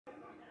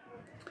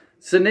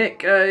So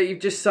Nick, you've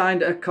just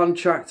signed a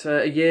contract,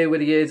 a year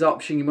with a year's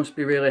option. You must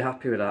be really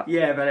happy with that.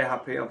 Yeah, very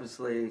happy.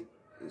 Obviously,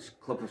 this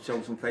club have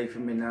shown some faith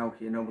in me now.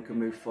 You know, we can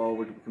move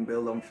forward, we can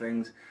build on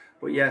things.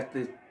 But yeah,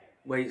 the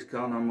way it's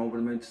gone, I'm over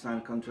the moon to sign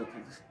a contract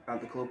at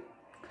the club.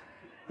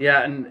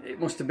 Yeah, and it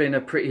must have been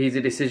a pretty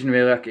easy decision,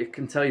 really. I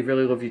can tell you've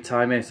really loved your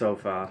time here so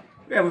far.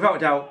 Yeah, without a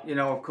doubt. You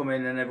know, I've come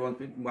in and everyone's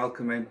been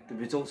welcoming. The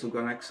results have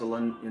gone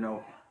excellent. You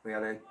know, we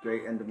had a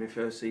great end of my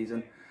first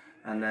season,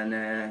 and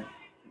then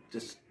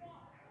just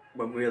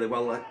went really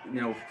well,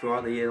 you know,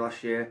 throughout the year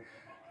last year,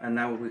 and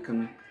now we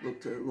can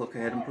look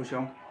ahead and push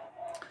on.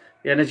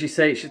 Yeah, and as you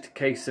say, it's just a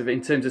case of,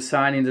 in terms of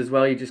signings as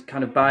well, you're just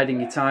kind of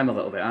biding your time a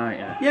little bit, aren't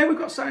you? Yeah, we've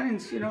got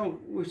signings, you know,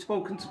 we've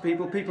spoken to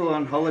people are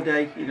on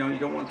holiday, you know, you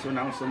don't want to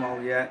announce them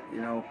all yet, you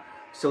know,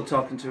 still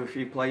talking to a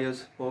few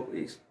players, but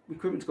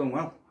recruitment's going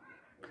well.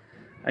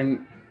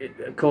 And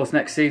of course,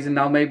 next season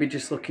now, maybe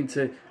just looking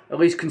to at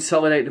least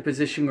consolidate the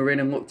position we're in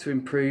and look to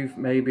improve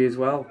maybe as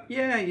well.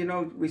 Yeah, you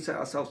know, we set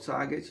ourselves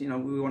targets, you know,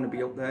 we want to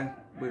be up there.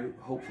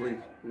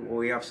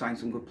 We have signed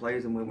some good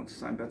players and we want to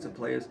sign better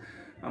players,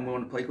 and we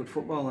want to play good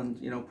football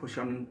and, you know, push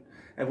on.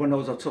 Everyone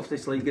knows how tough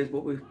this league is,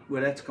 but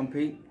we're there to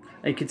compete.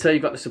 And you can tell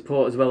you've got the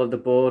support as well of the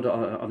board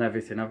on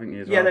everything, haven't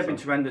you? Yeah, they've been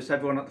tremendous.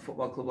 Everyone at the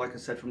football club, like I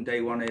said, from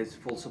day one is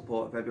full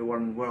support of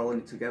everyone. We're all in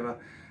it together.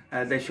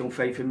 They've shown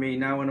faith in me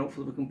now, and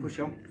hopefully we can push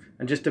on.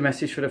 And just a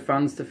message for the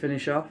fans to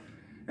finish off?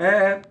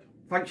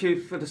 Thank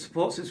you for the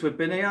support since we've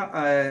been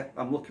here.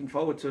 I'm looking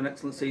forward to an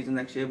excellent season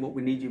next year, but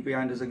we need you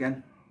behind us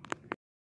again.